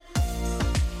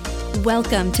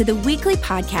Welcome to the weekly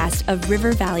podcast of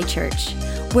River Valley Church.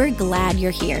 We're glad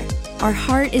you're here. Our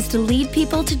heart is to lead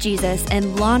people to Jesus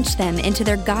and launch them into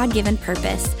their God-given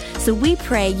purpose. So we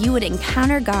pray you would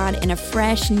encounter God in a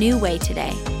fresh, new way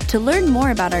today. To learn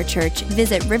more about our church,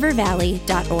 visit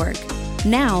rivervalley.org.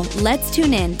 Now, let's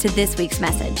tune in to this week's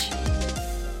message.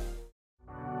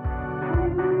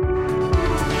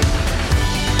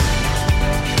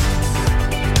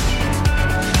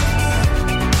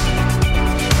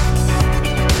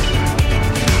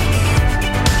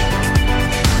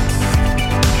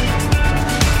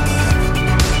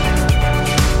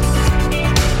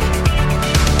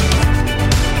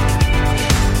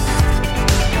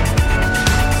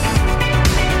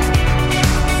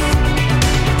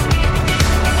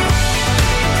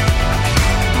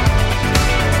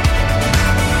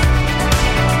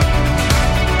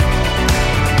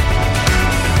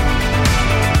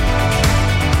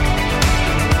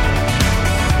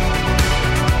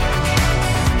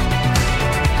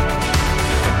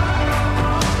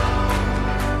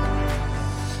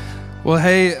 Well,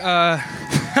 hey,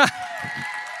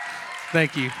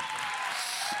 thank you.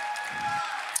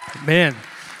 Man,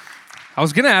 I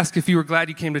was going to ask if you were glad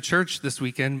you came to church this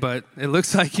weekend, but it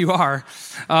looks like you are.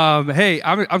 Hey,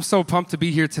 I'm so pumped to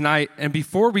be here tonight. And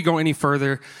before we go any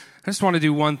further, I just want to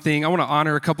do one thing. I want to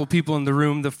honor a couple people in the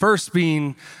room. The first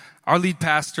being our lead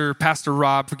pastor, Pastor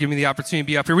Rob, for giving me the opportunity to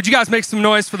be up here. Would you guys make some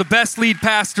noise for the best lead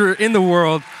pastor in the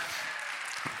world?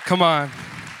 Come on.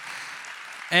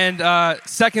 And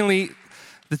secondly,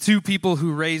 the two people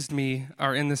who raised me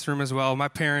are in this room as well. My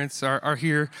parents are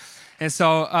here. And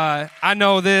so I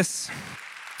know this.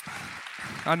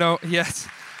 I know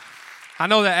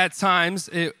that at times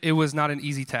it was not an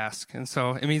easy task. And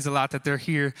so it means a lot that they're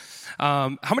here.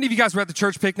 How many of you guys were at the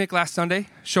church picnic last Sunday?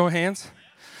 Show of hands.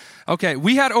 Okay,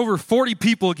 we had over 40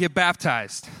 people get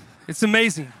baptized. It's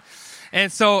amazing.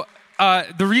 And so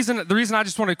the reason I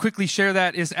just want to quickly share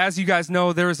that is, as you guys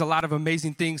know, there is a lot of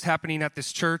amazing things happening at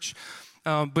this church.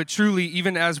 But truly,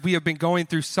 even as we have been going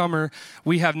through summer,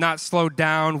 we have not slowed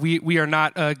down. We are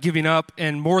not giving up.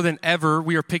 And more than ever,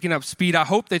 we are picking up speed. I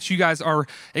hope that you guys are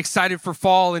excited for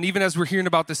fall. And even as we're hearing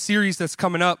about the series that's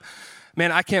coming up,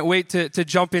 man, I can't wait to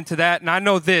jump into that. And I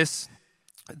know this,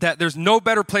 that there's no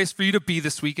better place for you to be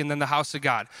this weekend than the house of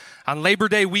God. On Labor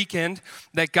Day weekend,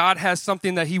 that God has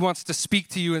something that he wants to speak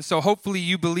to you. And so hopefully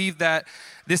you believe that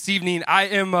this evening. I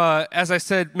am, as I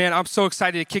said, man, I'm so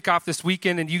excited to kick off this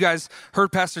weekend. And you guys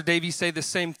heard Pastor Davey say the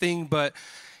same thing, but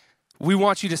we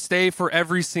want you to stay for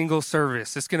every single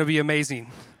service. It's going to be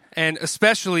amazing. And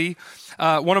especially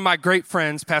one of my great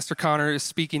friends, Pastor Connor, is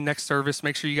speaking next service.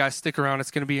 Make sure you guys stick around.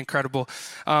 It's going to be incredible.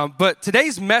 But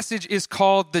today's message is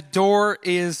called The Door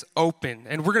is Open.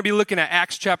 And we're going to be looking at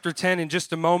Acts chapter 10 in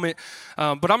just a moment.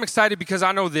 But I'm excited because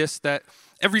I know this, that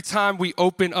every time we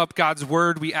open up God's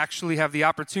word, we actually have the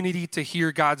opportunity to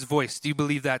hear God's voice. Do you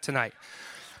believe that tonight?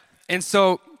 And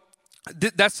so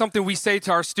that's something we say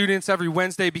to our students every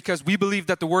Wednesday, because we believe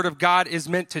that the Word of God is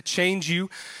meant to change you.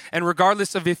 And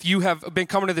regardless of if you have been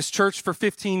coming to this church for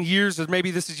 15 years, or maybe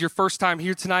this is your first time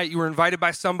here tonight, you were invited by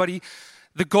somebody,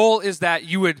 the goal is that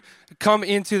you would come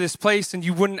into this place and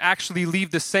you wouldn't actually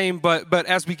leave the same, but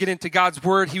as we get into God's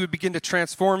Word, He would begin to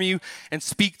transform you and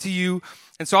speak to you.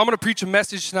 And so I'm going to preach a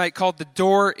message tonight called The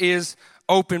Door is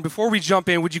Open. Before we jump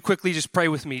in, would you quickly just pray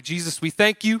with me? Jesus, we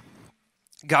thank you,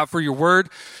 God, for your Word.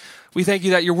 We thank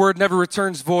you that your word never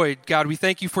returns void. God, we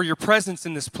thank you for your presence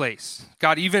in this place.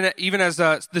 God, even as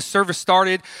the service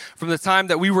started, from the time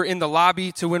that we were in the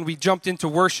lobby to when we jumped into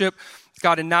worship,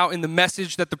 God, and now in the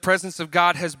message, that the presence of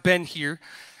God has been here.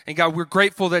 And God, we're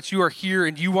grateful that you are here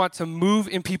and you want to move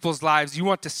in people's lives. You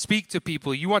want to speak to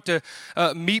people. You want to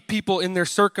meet people in their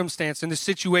circumstance, in the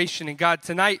situation. And God,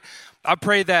 tonight, I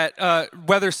pray that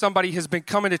whether somebody has been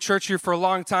coming to church here for a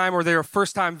long time or they're a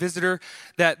first-time visitor,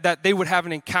 that they would have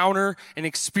an encounter, an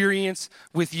experience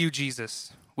with you,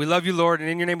 Jesus. We love you, Lord, and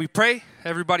in your name we pray.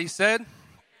 Everybody said,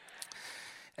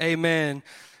 amen.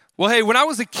 Well, hey, when I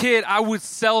was a kid, I would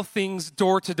sell things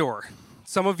door to door.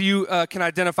 Some of you can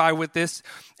identify with this,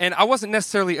 and I wasn't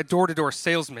necessarily a door-to-door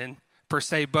salesman, per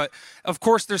se, but of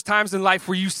course there's times in life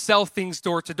where you sell things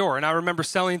door to door. And I remember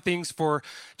selling things for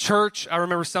church. I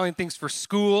remember selling things for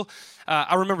school.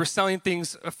 I remember selling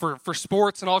things for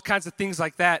sports and all kinds of things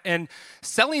like that. And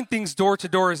selling things door to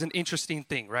door is an interesting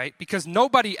thing, right? Because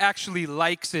nobody actually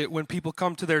likes it when people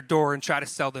come to their door and try to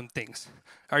sell them things.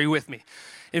 Are you with me?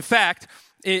 In fact,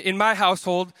 in my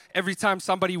household, every time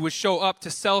somebody would show up to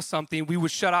sell something, we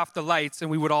would shut off the lights and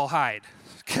we would all hide.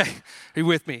 Okay, are you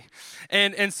with me?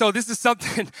 And so this is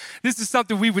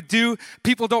something we would do.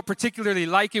 People don't particularly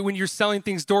like it when you're selling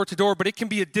things door to door, but it can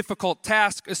be a difficult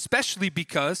task, especially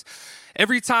because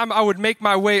every time I would make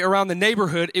my way around the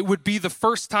neighborhood, it would be the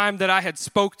first time that I had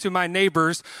spoke to my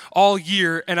neighbors all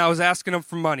year, and I was asking them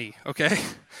for money, okay?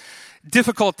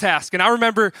 Difficult task. And I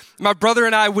remember my brother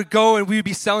and I would go and we would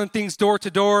be selling things door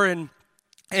to door, and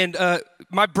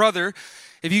my brother,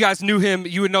 if you guys knew him,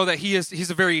 you would know that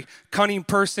he's a very cunning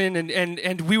person,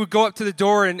 and we would go up to the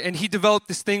door, and he developed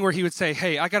this thing where he would say,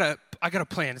 hey, I got a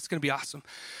plan. It's going to be awesome.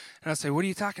 And I'd say, what are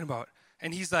you talking about?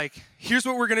 And he's like, here's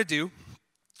what we're going to do.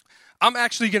 I'm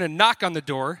actually going to knock on the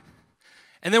door,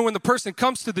 and then when the person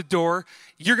comes to the door,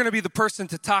 you're going to be the person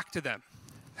to talk to them.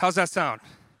 How's that sound?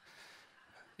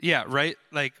 Yeah, right?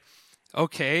 Like,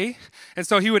 okay. And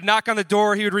so he would knock on the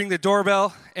door, he would ring the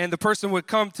doorbell, and the person would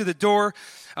come to the door.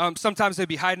 Sometimes they'd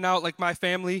be hiding out like my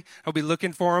family. I'll be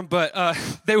looking for them, but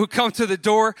they would come to the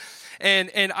door,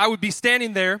 and I would be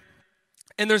standing there,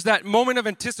 and there's that moment of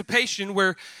anticipation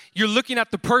where you're looking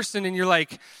at the person, and you're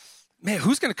like, man,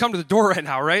 who's going to come to the door right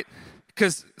now, right?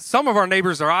 Because some of our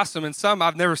neighbors are awesome, and some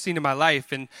I've never seen in my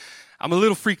life, and I'm a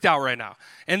little freaked out right now.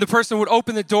 And the person would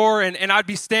open the door, and I'd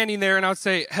be standing there, and I would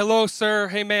say, hello, sir,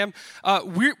 hey, ma'am,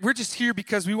 we're just here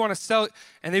because we want to sell it.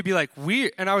 And they'd be like,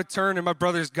 and I would turn, and my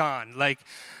brother's gone. Like,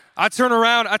 I turn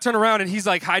around, and he's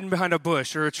like hiding behind a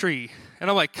bush or a tree. And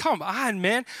I'm like, come on,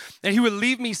 man. And he would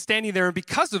leave me standing there, and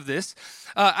because of this,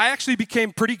 I actually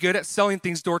became pretty good at selling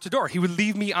things door to door. He would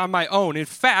leave me on my own. In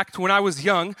fact, when I was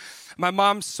young, my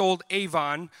mom sold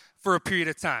Avon for a period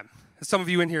of time. And some of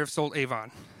you in here have sold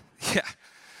Avon. Yeah,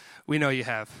 we know you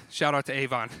have. Shout out to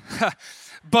Avon.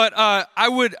 But I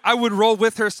would roll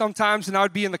with her sometimes, and I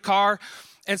would be in the car.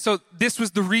 And so this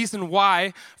was the reason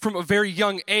why, from a very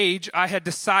young age, I had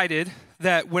decided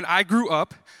that when I grew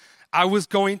up, I was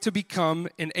going to become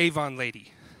an Avon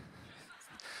lady.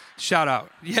 Shout out.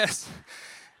 Yes.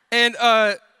 And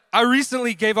I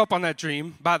recently gave up on that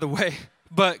dream, by the way,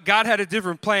 but God had a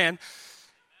different plan.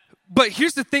 But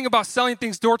here's the thing about selling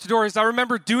things door to door is I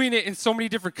remember doing it in so many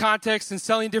different contexts and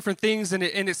selling different things, and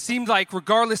it seemed like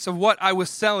regardless of what I was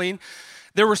selling,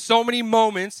 there were so many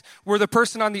moments where the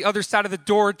person on the other side of the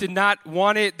door did not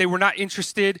want it, they were not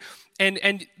interested,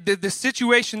 and the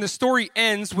situation, the story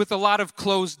ends with a lot of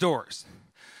closed doors.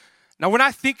 Now, when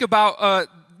I think about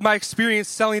my experience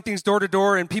selling things door to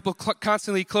door and people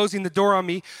constantly closing the door on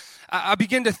me, I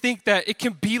begin to think that it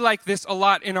can be like this a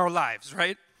lot in our lives,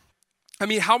 right? I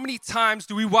mean, how many times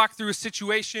do we walk through a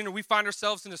situation or we find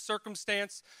ourselves in a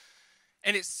circumstance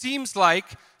and it seems like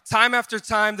time after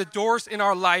time the doors in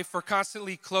our life are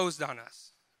constantly closed on us?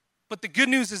 But the good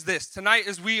news is this. Tonight,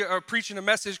 as we are preaching a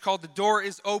message called The Door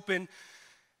is Open,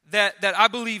 that I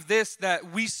believe this,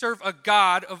 that we serve a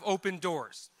God of open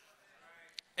doors.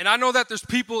 And I know that there's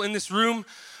people in this room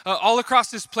all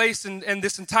across this place and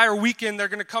this entire weekend, they're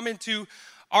going to come into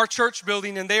our church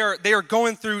building, and they are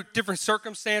going through different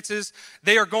circumstances.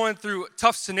 They are going through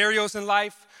tough scenarios in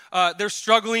life. They're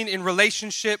struggling in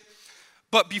relationship.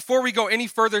 But before we go any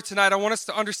further tonight, I want us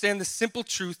to understand the simple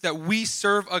truth that we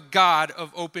serve a God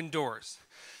of open doors.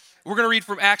 We're going to read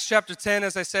from Acts chapter 10,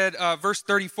 as I said, verse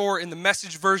 34 in the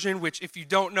Message version, which if you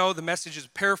don't know, the Message is a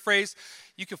paraphrase.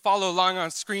 You can follow along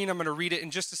on screen. I'm going to read it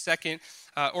in just a second,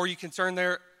 or you can turn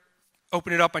there.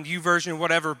 Open it up on YouVersion,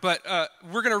 whatever. But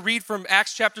we're going to read from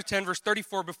Acts chapter 10, verse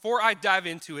 34. Before I dive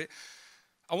into it,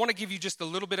 I want to give you just a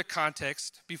little bit of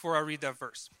context before I read that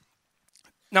verse.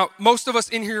 Now, most of us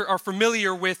in here are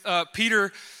familiar with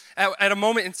Peter at a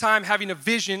moment in time having a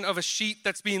vision of a sheet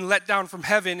that's being let down from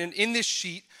heaven. And in this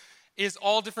sheet is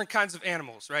all different kinds of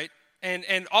animals, right?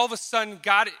 And all of a sudden,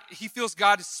 he feels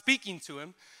God is speaking to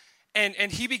him.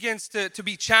 And he begins to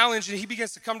be challenged, and he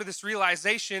begins to come to this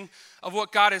realization of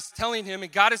what God is telling him. And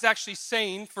God is actually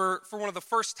saying, for one of the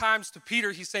first times to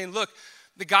Peter, he's saying, look,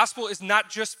 the gospel is not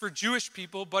just for Jewish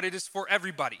people, but it is for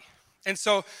everybody. And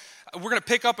so we're going to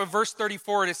pick up at verse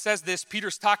 34, and it says this.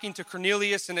 Peter's talking to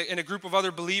Cornelius and a group of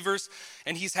other believers,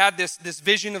 and he's had this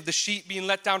vision of the sheet being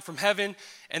let down from heaven,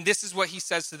 and this is what he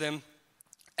says to them.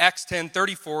 Acts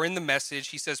 10:34 in the Message,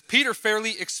 he says, Peter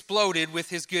fairly exploded with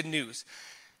his good news.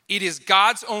 It is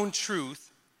God's own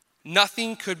truth.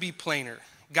 Nothing could be plainer.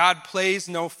 God plays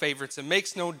no favorites. It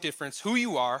makes no difference who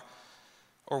you are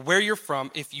or where you're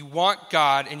from. If you want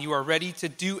God and you are ready to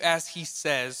do as he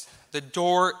says, the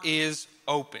door is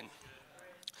open.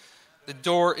 The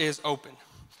door is open.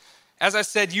 As I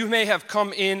said, you may have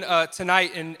come in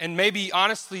tonight and maybe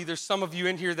honestly there's some of you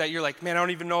in here that you're like, man, I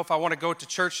don't even know if I want to go to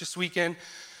church this weekend.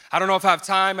 I don't know if I have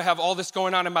time. I have all this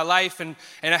going on in my life, and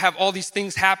I have all these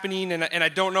things happening, and I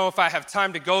don't know if I have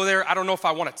time to go there. I don't know if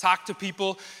I want to talk to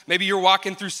people. Maybe you're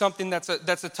walking through something that's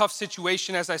a tough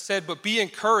situation, as I said, but be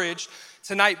encouraged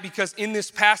tonight, because in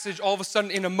this passage, all of a sudden,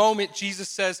 in a moment, Jesus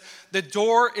says, the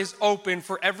door is open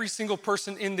for every single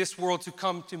person in this world to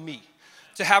come to me,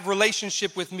 to have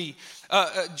relationship with me.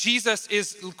 Jesus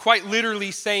is quite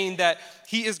literally saying that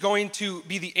he is going to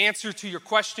be the answer to your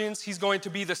questions. He's going to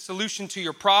be the solution to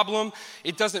your problem.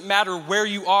 It doesn't matter where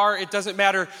you are. It doesn't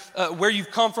matter where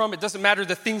you've come from. It doesn't matter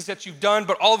the things that you've done.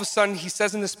 But all of a sudden, he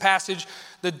says in this passage,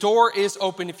 the door is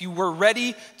open. If you were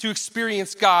ready to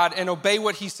experience God and obey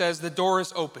what he says, the door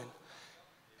is open.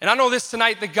 And I know this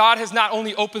tonight, that God has not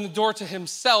only opened the door to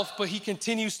himself, but he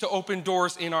continues to open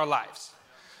doors in our lives.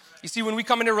 You see, when we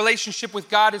come into a relationship with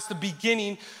God, it's the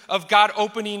beginning of God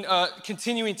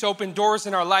continuing to open doors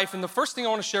in our life. And the first thing I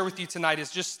want to share with you tonight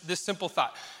is just this simple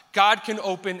thought. God can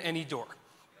open any door.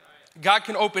 God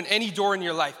can open any door in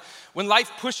your life. When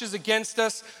life pushes against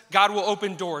us, God will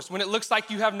open doors. When it looks like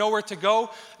you have nowhere to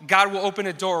go, God will open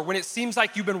a door. When it seems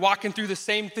like you've been walking through the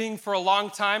same thing for a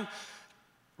long time,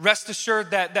 rest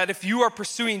assured that if you are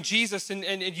pursuing Jesus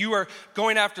and you are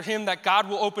going after him, that God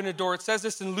will open a door. It says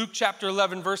this in Luke chapter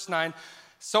 11, verse 9.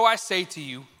 So I say to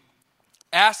you,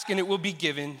 ask and it will be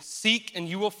given, seek and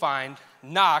you will find,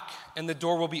 knock and the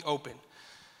door will be open.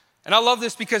 And I love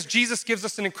this because Jesus gives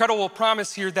us an incredible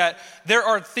promise here that there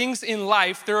are things in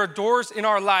life, there are doors in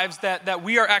our lives that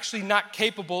we are actually not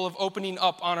capable of opening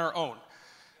up on our own.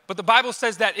 But the Bible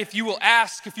says that if you will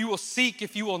ask, if you will seek,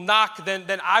 if you will knock,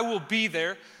 then I will be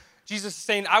there. Jesus is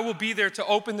saying, I will be there to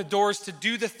open the doors to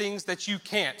do the things that you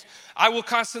can't. I will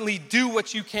constantly do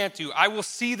what you can't do. I will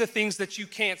see the things that you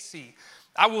can't see.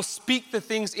 I will speak the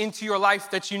things into your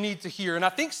life that you need to hear. And I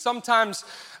think sometimes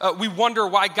we wonder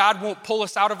why God won't pull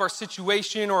us out of our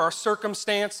situation or our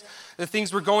circumstance, the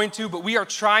things we're going to, but we are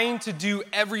trying to do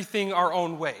everything our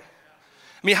own way.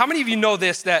 I mean, how many of you know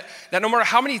this, that no matter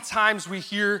how many times we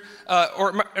hear,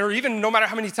 or even no matter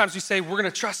how many times we say we're going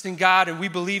to trust in God and we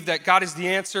believe that God is the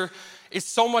answer, it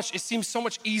seems so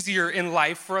much easier in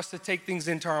life for us to take things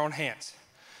into our own hands.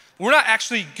 We're not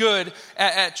actually good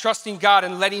at trusting God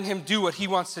and letting him do what he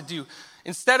wants to do.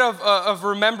 Instead of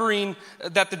remembering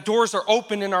that the doors are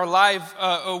open in our life,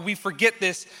 we forget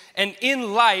this. And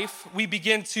in life, we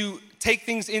begin to take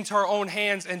things into our own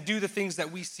hands and do the things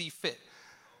that we see fit.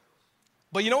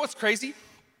 But you know what's crazy?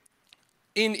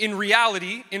 In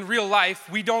reality, in real life,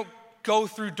 we don't go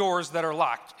through doors that are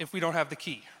locked if we don't have the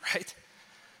key, right?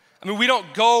 I mean, we don't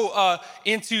go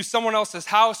into someone else's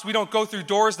house. We don't go through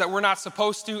doors that we're not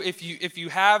supposed to. If you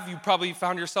have, you probably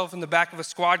found yourself in the back of a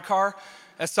squad car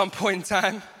at some point in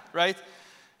time, right?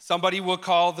 Somebody will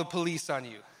call the police on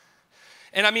you.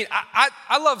 And I mean,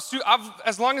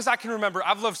 as long as I can remember,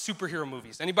 I've loved superhero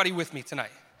movies. Anybody with me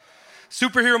tonight?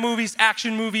 Superhero movies,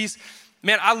 action movies.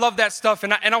 Man, I love that stuff.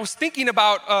 And I was thinking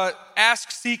about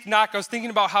ask, seek, knock. I was thinking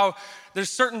about how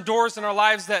there's certain doors in our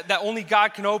lives that only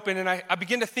God can open. And I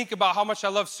begin to think about how much I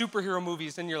love superhero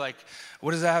movies. And you're like,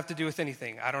 what does that have to do with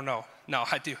anything? I don't know. No,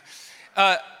 I do.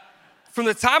 From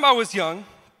the time I was young,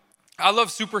 I love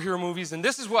superhero movies. And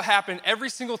this is what happened every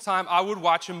single time I would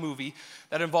watch a movie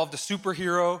that involved a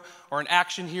superhero or an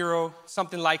action hero,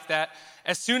 something like that.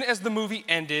 As soon as the movie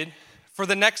ended, for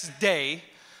the next day,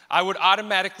 I would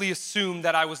automatically assume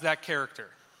that I was that character.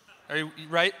 Are you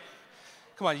right?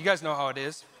 Come on, you guys know how it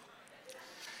is.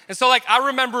 And so, I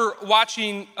remember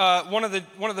watching one of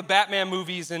the Batman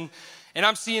movies, and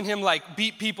I'm seeing him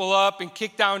beat people up and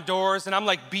kick down doors, and I'm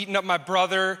beating up my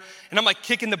brother, and I'm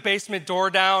kicking the basement door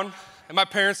down. And my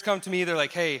parents come to me, they're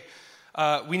like, "Hey,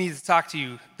 we need to talk to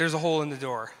you. There's a hole in the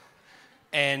door,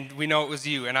 and we know it was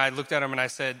you." And I looked at them and I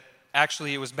said,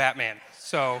 "Actually, it was Batman."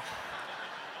 So.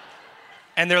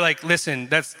 And they're like, listen,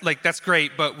 that's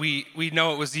great, but we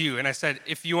know it was you. And I said,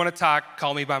 if you want to talk,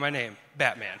 call me by my name,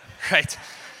 Batman, right?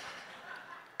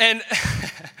 And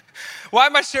why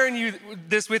am I sharing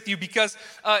this with you? Because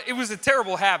it was a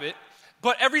terrible habit.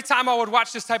 But every time I would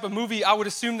watch this type of movie, I would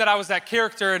assume that I was that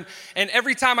character. And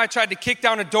every time I tried to kick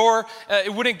down a door,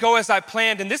 it wouldn't go as I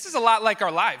planned. And this is a lot like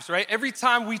our lives, right? Every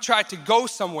time we try to go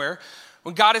somewhere,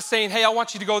 when God is saying, hey, I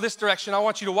want you to go this direction, I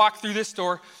want you to walk through this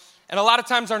door. And a lot of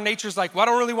times our nature's like, well, I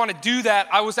don't really want to do that.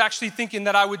 I was actually thinking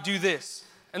that I would do this.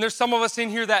 And there's some of us in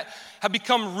here that have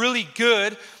become really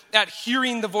good at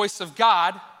hearing the voice of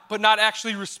God, but not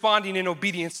actually responding in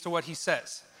obedience to what he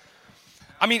says.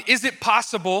 I mean, is it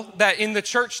possible that in the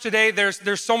church today,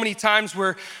 there's so many times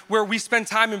where we spend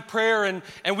time in prayer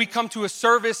and we come to a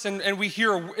service and we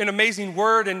hear an amazing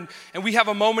word and we have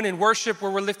a moment in worship where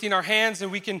we're lifting our hands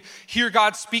and we can hear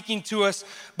God speaking to us,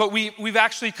 but we've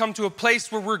actually come to a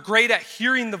place where we're great at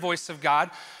hearing the voice of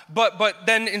God, but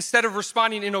then instead of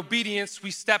responding in obedience, we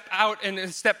step out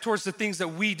and step towards the things that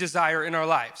we desire in our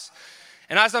lives.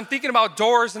 And as I'm thinking about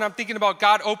doors and I'm thinking about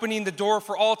God opening the door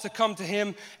for all to come to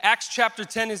him, Acts chapter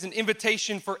 10 is an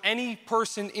invitation for any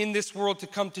person in this world to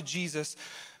come to Jesus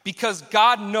because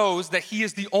God knows that he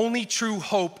is the only true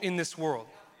hope in this world.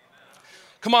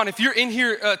 Come on, if you're in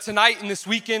here tonight and this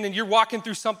weekend and you're walking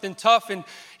through something tough and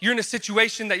you're in a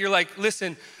situation that you're like,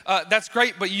 listen, that's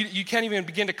great, but you can't even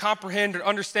begin to comprehend or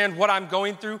understand what I'm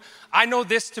going through. I know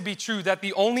this to be true, that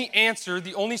the only answer,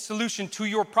 the only solution to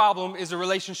your problem is a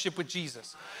relationship with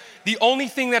Jesus. The only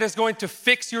thing that is going to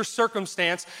fix your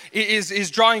circumstance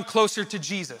is drawing closer to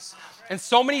Jesus. And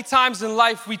so many times in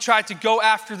life, we try to go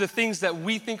after the things that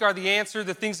we think are the answer,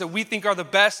 the things that we think are the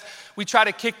best. We try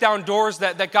to kick down doors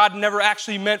that God never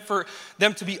actually meant for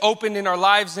them to be opened in our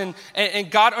lives. And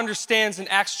God understands in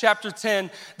Acts chapter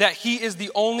 10 that he is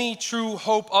the only true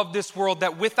hope of this world,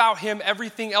 that without him,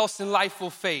 everything else in life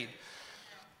will fade.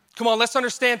 Come on, let's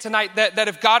understand tonight that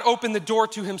if God opened the door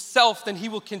to himself, then he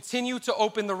will continue to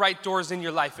open the right doors in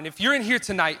your life. And if you're in here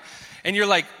tonight and you're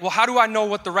like, well, how do I know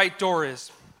what the right door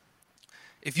is?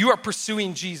 If you are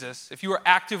pursuing Jesus, if you are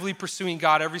actively pursuing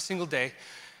God every single day,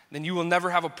 then you will never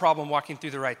have a problem walking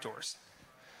through the right doors.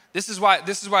 This is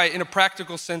why, in a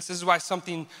practical sense, this is why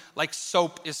something like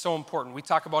soap is so important. We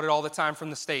talk about it all the time from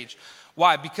the stage.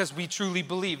 Why? Because we truly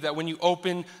believe that when you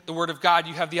open the Word of God,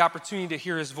 you have the opportunity to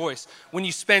hear his voice. When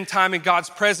you spend time in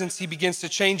God's presence, he begins to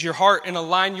change your heart and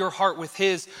align your heart with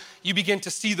his. You begin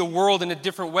to see the world in a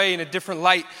different way, in a different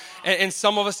light. And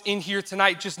some of us in here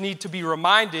tonight just need to be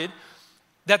reminded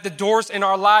that the doors in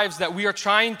our lives that we are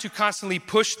trying to constantly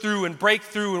push through and break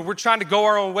through, and we're trying to go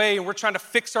our own way, and we're trying to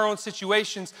fix our own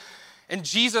situations. And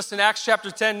Jesus in Acts chapter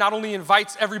 10 not only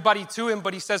invites everybody to him,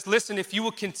 but he says, listen, if you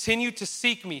will continue to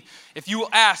seek me, if you will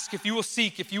ask, if you will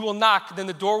seek, if you will knock, then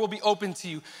the door will be open to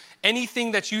you.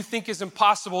 Anything that you think is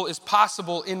impossible is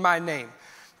possible in my name.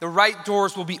 The right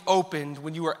doors will be opened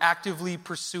when you are actively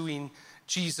pursuing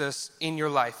Jesus in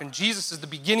your life. And Jesus is the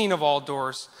beginning of all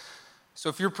doors. So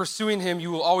if you're pursuing him,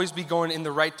 you will always be going in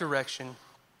the right direction.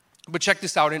 But check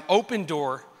this out. An open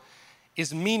door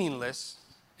is meaningless.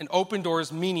 An open door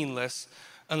is meaningless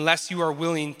unless you are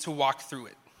willing to walk through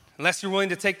it, unless you're willing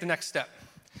to take the next step.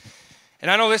 And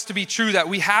I know this to be true, that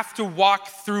we have to walk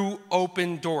through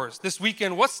open doors. This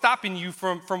weekend, what's stopping you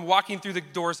from walking through the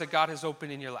doors that God has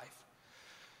opened in your life?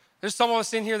 There's some of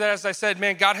us in here that, as I said,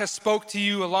 man, God has spoke to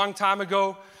you a long time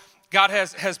ago. God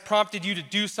has prompted you to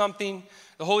do something.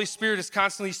 The Holy Spirit is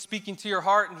constantly speaking to your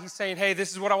heart, and he's saying, hey,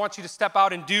 this is what I want you to step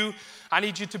out and do. I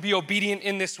need you to be obedient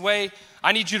in this way.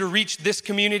 I need you to reach this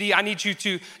community. I need you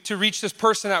to reach this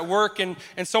person at work. And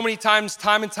so many times,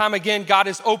 time and time again, God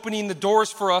is opening the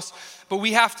doors for us, but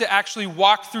we have to actually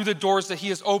walk through the doors that he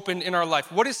has opened in our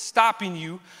life. What is stopping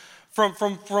you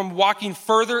from walking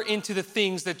further into the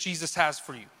things that Jesus has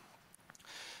for you?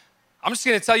 I'm just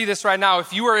going to tell you this right now.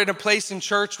 If you are in a place in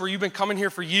church where you've been coming here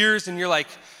for years and you're like,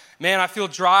 man, I feel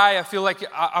dry, I feel like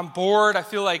I'm bored, I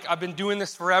feel like I've been doing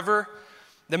this forever,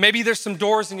 then maybe there's some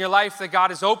doors in your life that God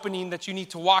is opening that you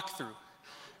need to walk through.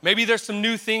 Maybe there's some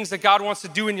new things that God wants to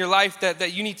do in your life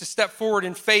that you need to step forward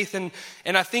in faith. And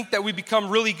I think that we become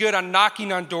really good on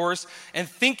knocking on doors and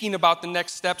thinking about the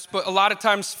next steps, but a lot of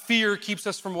times fear keeps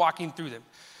us from walking through them.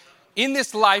 In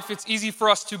this life, it's easy for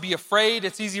us to be afraid.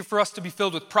 It's easy for us to be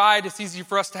filled with pride. It's easy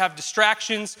for us to have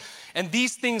distractions. And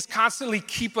these things constantly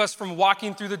keep us from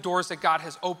walking through the doors that God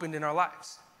has opened in our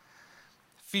lives.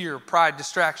 Fear, pride,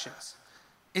 distractions.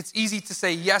 It's easy to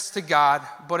say yes to God,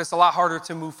 but it's a lot harder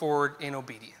to move forward in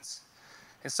obedience.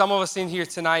 And some of us in here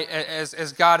tonight,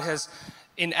 as God has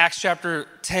in Acts chapter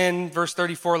 10, verse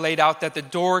 34 laid out, that the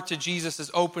door to Jesus is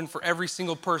open for every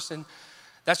single person.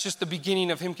 That's just the beginning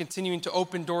of him continuing to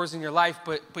open doors in your life,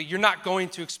 but you're not going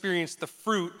to experience the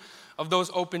fruit of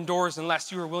those open doors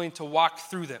unless you are willing to walk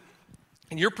through them.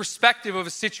 And your perspective of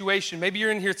a situation, maybe you're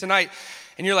in here tonight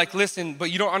and you're like, listen, but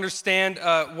you don't understand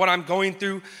what I'm going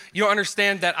through. You don't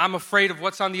understand that I'm afraid of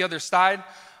what's on the other side.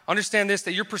 Understand this,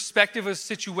 that your perspective of a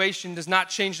situation does not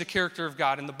change the character of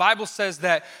God. And the Bible says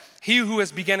that he who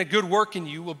has begun a good work in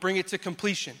you will bring it to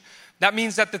completion. That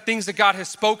means that the things that God has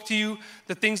spoke to you,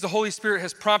 the things the Holy Spirit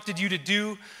has prompted you to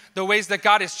do, the ways that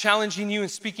God is challenging you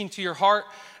and speaking to your heart,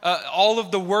 all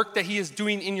of the work that he is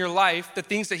doing in your life, the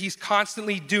things that he's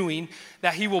constantly doing,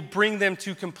 that he will bring them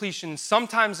to completion.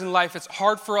 Sometimes in life, it's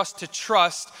hard for us to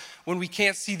trust when we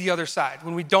can't see the other side,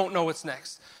 when we don't know what's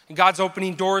next. And God's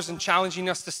opening doors and challenging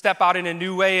us to step out in a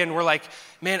new way, and we're like,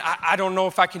 man, I don't know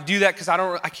if I can do that because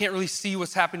I can't really see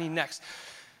what's happening next.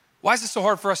 Why is it so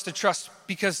hard for us to trust?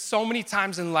 Because so many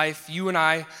times in life, you and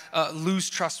I lose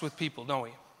trust with people, don't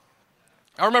we?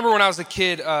 I remember when I was a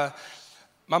kid,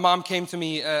 my mom came to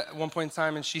me at one point in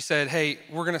time and she said, hey,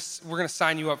 we're gonna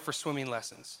sign you up for swimming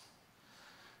lessons.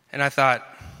 And I thought,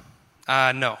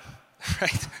 no,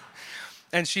 right?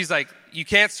 And she's like, you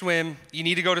can't swim, you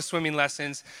need to go to swimming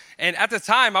lessons. And at the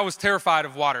time, I was terrified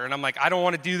of water. And I'm like, I don't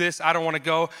want to do this, I don't want to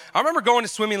go. I remember going to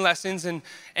swimming lessons and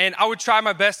I would try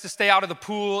my best to stay out of the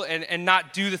pool and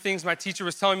not do the things my teacher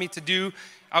was telling me to do.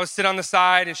 I would sit on the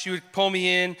side and she would pull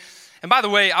me in. And by the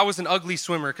way, I was an ugly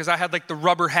swimmer because I had like the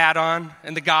rubber hat on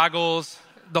and the goggles,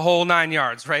 the whole 9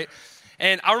 yards, right?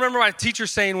 And I remember my teacher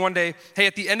saying one day, hey,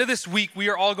 at the end of this week, we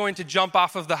are all going to jump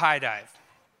off of the high dive.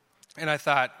 And I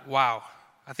thought, wow,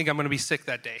 I think I'm going to be sick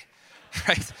that day,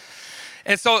 right?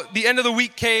 And so the end of the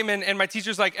week came and my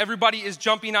teacher's like, everybody is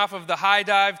jumping off of the high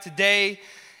dive today.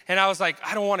 And I was like,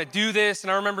 I don't want to do this. And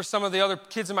I remember some of the other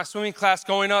kids in my swimming class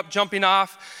going up, jumping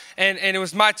off. And it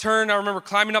was my turn. I remember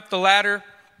climbing up the ladder.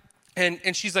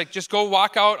 And she's like, just go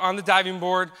walk out on the diving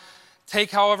board, take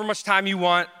however much time you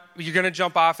want, you're gonna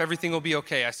jump off, everything will be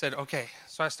okay. I said, okay.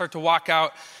 So I start to walk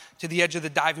out to the edge of the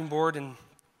diving board and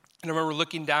I remember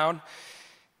looking down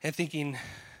and thinking,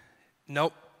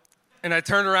 nope. And I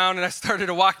turned around and I started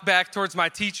to walk back towards my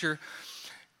teacher.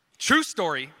 True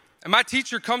story. And my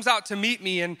teacher comes out to meet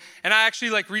me and I actually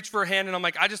like reach for her hand and I'm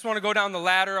like, I just wanna go down the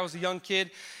ladder. I was a young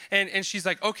kid. And she's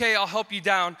like, okay, I'll help you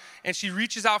down. And she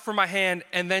reaches out for my hand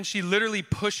and then she literally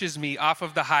pushes me off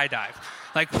of the high dive.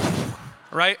 Like,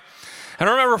 right? And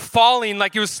I remember falling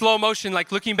like it was slow motion, like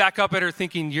looking back up at her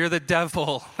thinking, you're the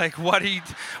devil. Like,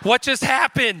 what just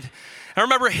happened? I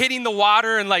remember hitting the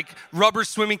water and like rubber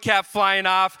swimming cap flying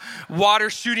off, water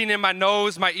shooting in my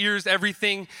nose, my ears,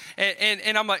 everything.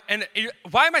 And I'm like, and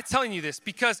why am I telling you this?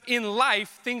 Because in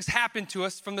life, things happen to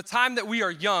us from the time that we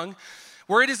are young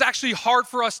where it is actually hard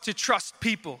for us to trust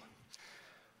people.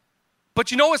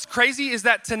 But you know what's crazy is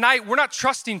that tonight we're not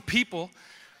trusting people.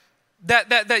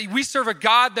 That we serve a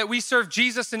God, that we serve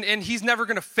Jesus, and he's never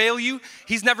gonna fail you.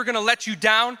 He's never gonna let you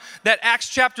down. That Acts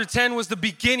chapter 10 was the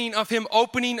beginning of him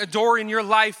opening a door in your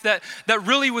life that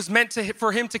really was meant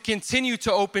for him to continue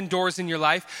to open doors in your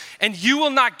life. And you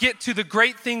will not get to the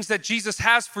great things that Jesus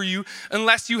has for you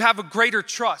unless you have a greater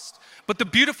trust. But the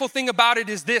beautiful thing about it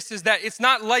is this, is that it's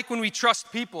not like when we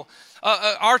trust people.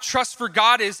 Our trust for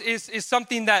God is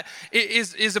something that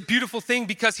is a beautiful thing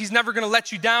because he's never going to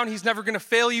let you down. He's never going to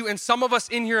fail you. And some of us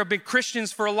in here have been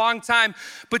Christians for a long time,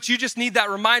 but you just need that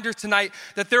reminder tonight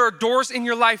that there are doors in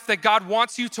your life that God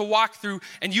wants you to walk through,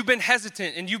 and you've been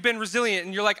hesitant and you've been resilient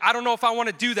and you're like, I don't know if I want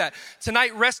to do that.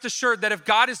 Tonight, rest assured that if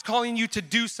God is calling you to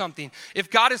do something, if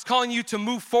God is calling you to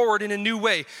move forward in a new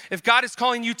way, if God is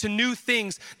calling you to new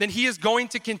things, then he is going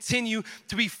to continue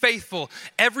to be faithful.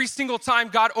 Every single time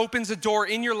God opens a door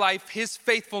in your life, his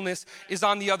faithfulness is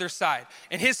on the other side.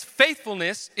 And his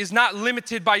faithfulness is not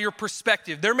limited by your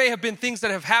perspective. There may have been things that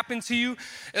have happened to you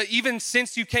even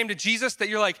since you came to Jesus that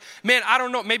you're like, man, I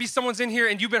don't know. Maybe someone's in here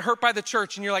and you've been hurt by the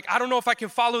church and you're like, I don't know if I can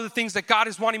follow the things that God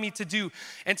is wanting me to do.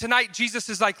 And tonight, Jesus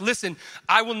is like, listen,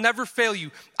 I will never fail you.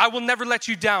 I will never let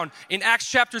you down. In Acts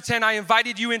chapter 10, I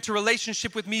invited you into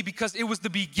relationship with me because it was the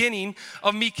beginning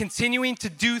of me continuing to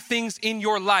do things in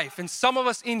your life. And some of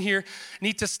us in here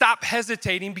need to stop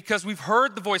hesitating because we've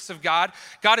heard the voice of God.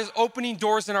 God is opening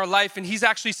doors in our life and he's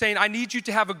actually saying, I need you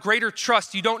to have a greater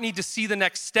trust. You don't need to see the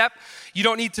next step. You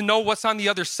don't need to know what's on the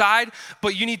other side,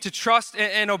 but you need to trust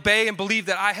and obey and believe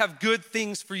that I have good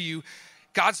things for you.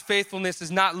 God's faithfulness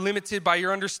is not limited by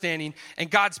your understanding, and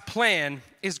God's plan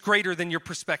is greater than your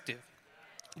perspective.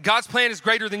 God's plan is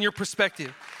greater than your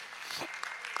perspective.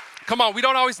 Come on, we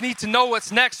don't always need to know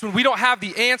what's next. When we don't have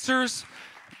the answers,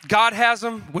 God has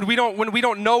them. When we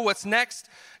don't know what's next,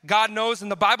 God knows.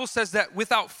 And the Bible says that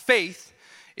without faith,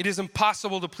 it is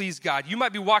impossible to please God. You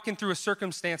might be walking through a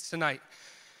circumstance tonight.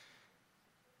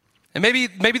 And maybe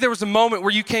there was a moment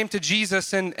where you came to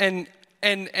Jesus and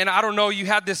I don't know, you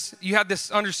had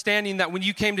this understanding that when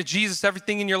you came to Jesus,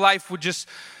 everything in your life would just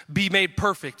be made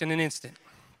perfect in an instant.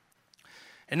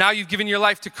 And now you've given your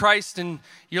life to Christ and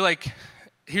you're like,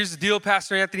 here's the deal,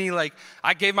 Pastor Anthony, like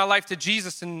I gave my life to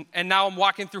Jesus and now I'm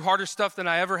walking through harder stuff than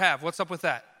I ever have. What's up with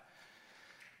that?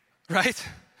 Right?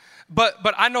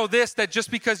 But I know this, that just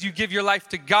because you give your life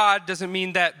to God doesn't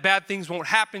mean that bad things won't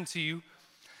happen to you.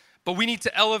 But we need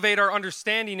to elevate our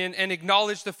understanding and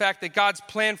acknowledge the fact that God's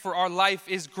plan for our life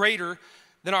is greater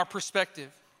than our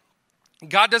perspective.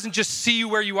 God doesn't just see you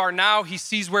where you are now. He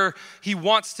sees where he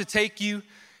wants to take you.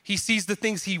 He sees the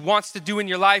things he wants to do in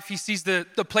your life. He sees the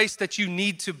place that you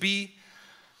need to be.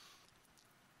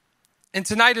 And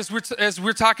tonight, as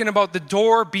we're talking about the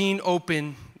door being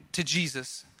open to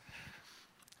Jesus,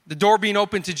 the door being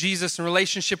open to Jesus and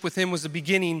relationship with him was the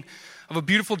beginning of a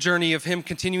beautiful journey of him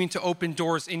continuing to open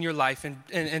doors in your life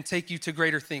and take you to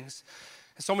greater things.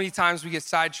 And so many times we get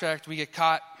sidetracked, we get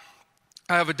caught.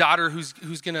 I have a daughter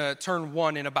who's going to turn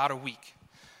 1 in about a week.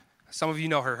 Some of you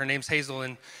know her. Her name's Hazel.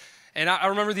 And I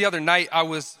remember the other night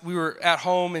we were at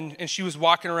home and she was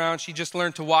walking around. She just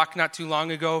learned to walk not too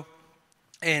long ago.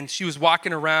 And she was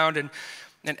walking around and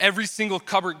every single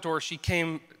cupboard door she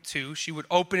came to, she would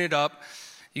open it up.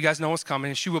 You guys know what's coming.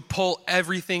 And she would pull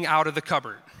everything out of the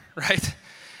cupboard, right?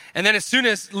 And then as soon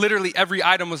as literally every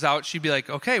item was out, she'd be like,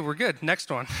 okay, we're good.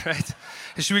 Next one, right?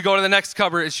 And she would go to the next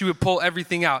cupboard and she would pull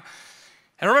everything out.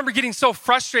 And I remember getting so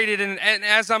frustrated, and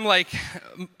as I'm like,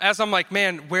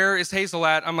 man, where is Hazel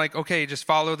at? I'm like, okay, just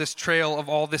follow this trail of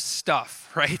all this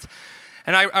stuff, right?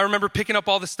 And I remember picking up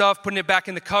all the stuff, putting it back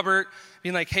in the cupboard,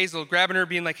 being like, Hazel, grabbing her,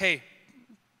 being like, hey,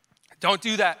 don't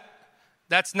do that.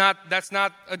 That's not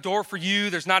a door for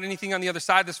you. There's not anything on the other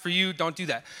side that's for you. Don't do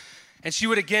that. And she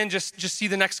would again just see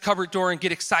the next cupboard door and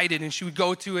get excited, and she would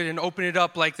go to it and open it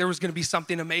up like there was going to be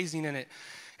something amazing in it.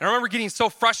 And I remember getting so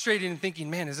frustrated and thinking,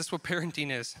 man, is this what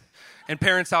parenting is? And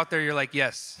parents out there, you're like,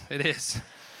 yes, it is.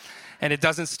 And it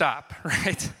doesn't stop,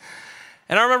 right?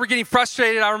 And I remember getting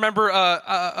frustrated. I remember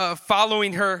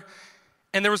following her.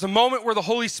 And there was a moment where the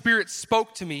Holy Spirit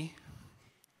spoke to me.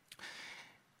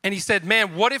 And he said,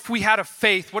 man, what if we had a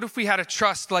faith? What if we had a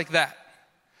trust like that?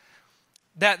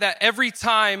 That every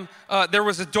time there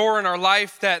was a door in our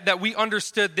life, that we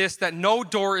understood this, that no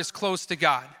door is closed to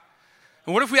God.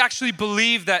 And what if we actually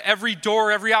believe that every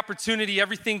door, every opportunity,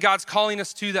 everything God's calling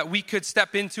us to, that we could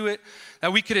step into it,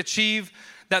 that we could achieve,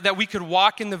 that we could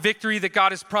walk in the victory that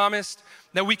God has promised,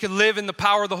 that we could live in the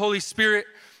power of the Holy Spirit,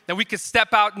 that we could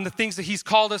step out in the things that he's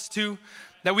called us to,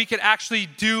 that we could actually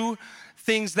do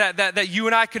things that you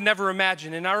and I could never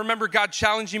imagine. And I remember God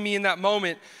challenging me in that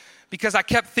moment because I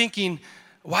kept thinking,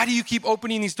 why do you keep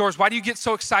opening these doors? Why do you get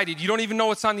so excited? You don't even know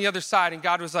what's on the other side. And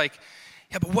God was like,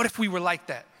 yeah, but what if we were like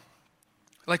that?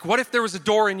 Like, what if there was a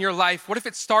door in your life? What if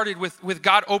it started with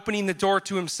God opening the door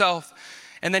to himself?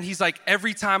 And then he's like,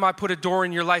 every time I put a door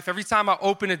in your life, every time I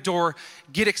open a door,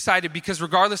 get excited, because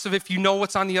regardless of if you know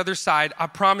what's on the other side, I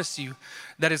promise you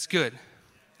that it's good.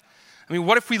 I mean,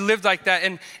 what if we lived like that?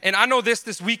 And I know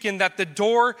this weekend, that the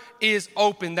door is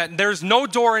open, that there's no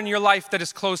door in your life that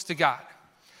is closed to God.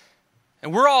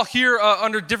 And we're all here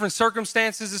under different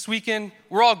circumstances this weekend.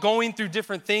 We're all going through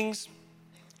different things.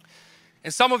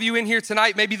 And some of you in here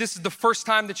tonight, maybe this is the first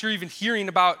time that you're even hearing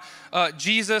about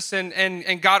Jesus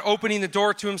and God opening the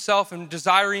door to himself and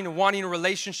desiring and wanting a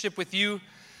relationship with you.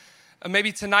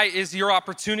 Maybe tonight is your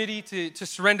opportunity to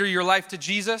surrender your life to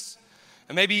Jesus.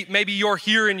 And maybe you're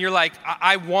here and you're like,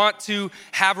 I want to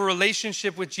have a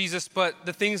relationship with Jesus, but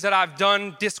the things that I've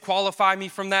done disqualify me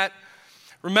from that.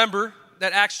 Remember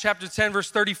that Acts chapter 10 verse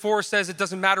 34 says it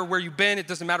doesn't matter where you've been, it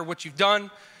doesn't matter what you've done,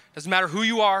 it doesn't matter who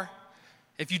you are.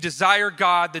 If you desire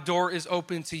God, the door is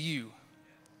open to you.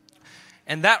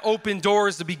 And that open door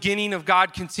is the beginning of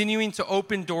God continuing to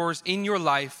open doors in your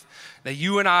life that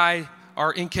you and I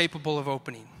are incapable of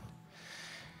opening.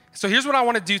 So here's what I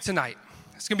want to do tonight.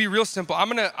 It's going to be real simple. I'm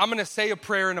going to say a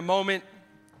prayer in a moment,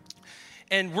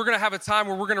 and we're going to have a time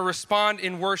where we're going to respond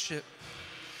in worship.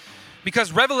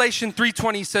 Because Revelation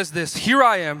 3:20 says this, here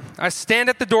I am, I stand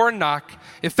at the door and knock.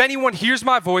 If anyone hears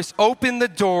my voice, open the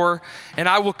door, and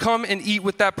I will come and eat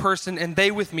with that person and they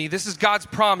with me. This is God's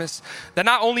promise that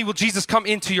not only will Jesus come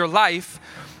into your life,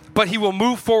 but he will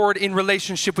move forward in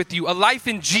relationship with you. A life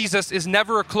in Jesus is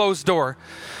never a closed door.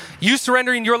 You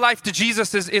surrendering your life to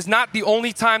Jesus is not the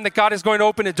only time that God is going to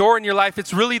open a door in your life.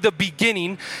 It's really the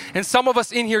beginning. And some of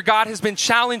us in here, God has been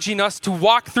challenging us to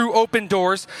walk through open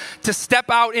doors, to step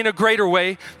out in a greater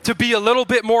way, to be a little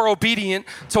bit more obedient,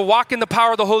 to walk in the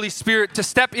power of the Holy Spirit, to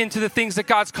step into the things that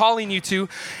God's calling you to.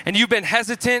 And you've been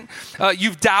hesitant,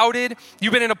 you've doubted,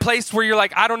 you've been in a place where you're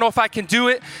like, I don't know if I can do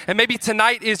it. And maybe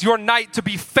tonight is your night to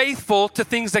be faithful to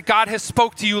things that God has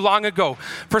spoke to you long ago.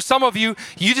 For some of you,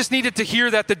 you just needed to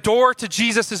hear that the door door to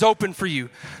Jesus is open for you.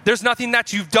 There's nothing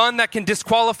that you've done that can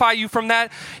disqualify you from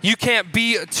that. You can't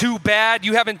be too bad.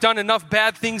 You haven't done enough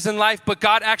bad things in life, but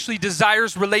God actually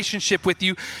desires relationship with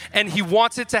you, and he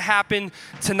wants it to happen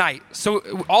tonight. So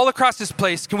all across this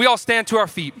place, can we all stand to our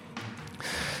feet?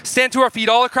 Stand to our feet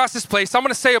all across this place. I'm going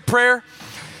to say a prayer,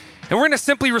 and we're going to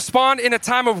simply respond in a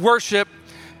time of worship,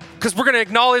 because we're going to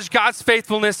acknowledge God's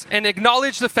faithfulness and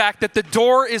acknowledge the fact that the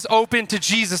door is open to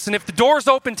Jesus. And if the door is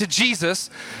open to Jesus,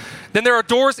 then there are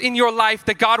doors in your life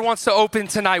that God wants to open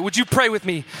tonight. Would you pray with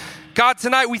me? God,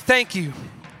 tonight we thank you.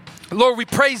 Lord, we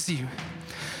praise you.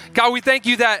 God, we thank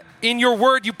you that in your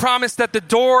word you promise that the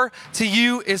door to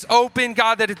you is open.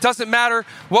 God, that it doesn't matter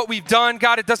what we've done.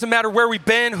 God, it doesn't matter where we've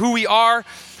been, who we are.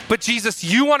 But Jesus,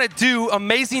 you want to do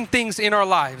amazing things in our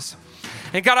lives.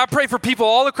 And God, I pray for people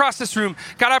all across this room.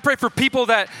 God, I pray for people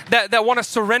that want to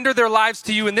surrender their lives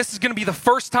to you. And this is going to be the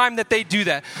first time that they do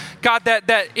that. God,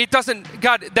 that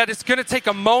it's going to take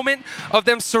a moment of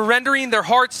them surrendering their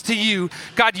hearts to you.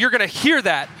 God, you're going to hear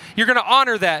that. You're going to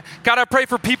honor that. God, I pray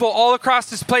for people all across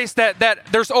this place that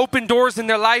there's open doors in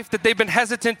their life that they've been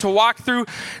hesitant to walk through.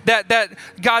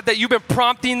 God, that you've been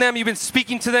prompting them, you've been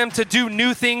speaking to them to do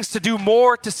new things, to do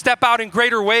more, to step out in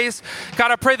greater ways.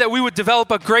 God, I pray that we would develop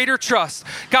a greater trust.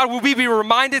 God, will we be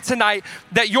reminded tonight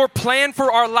that your plan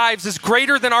for our lives is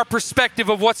greater than our perspective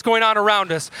of what's going on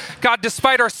around us. God,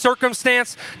 despite our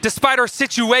circumstance, despite our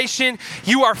situation,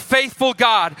 you are faithful,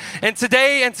 God. And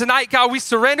today and tonight, God, we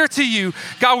surrender to you.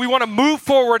 God, we want to move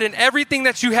forward in everything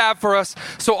that you have for us.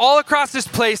 So all across this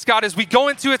place, God, as we go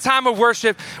into a time of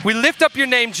worship, we lift up your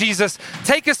name, Jesus.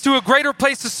 Take us to a greater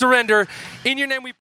place of surrender. In your name we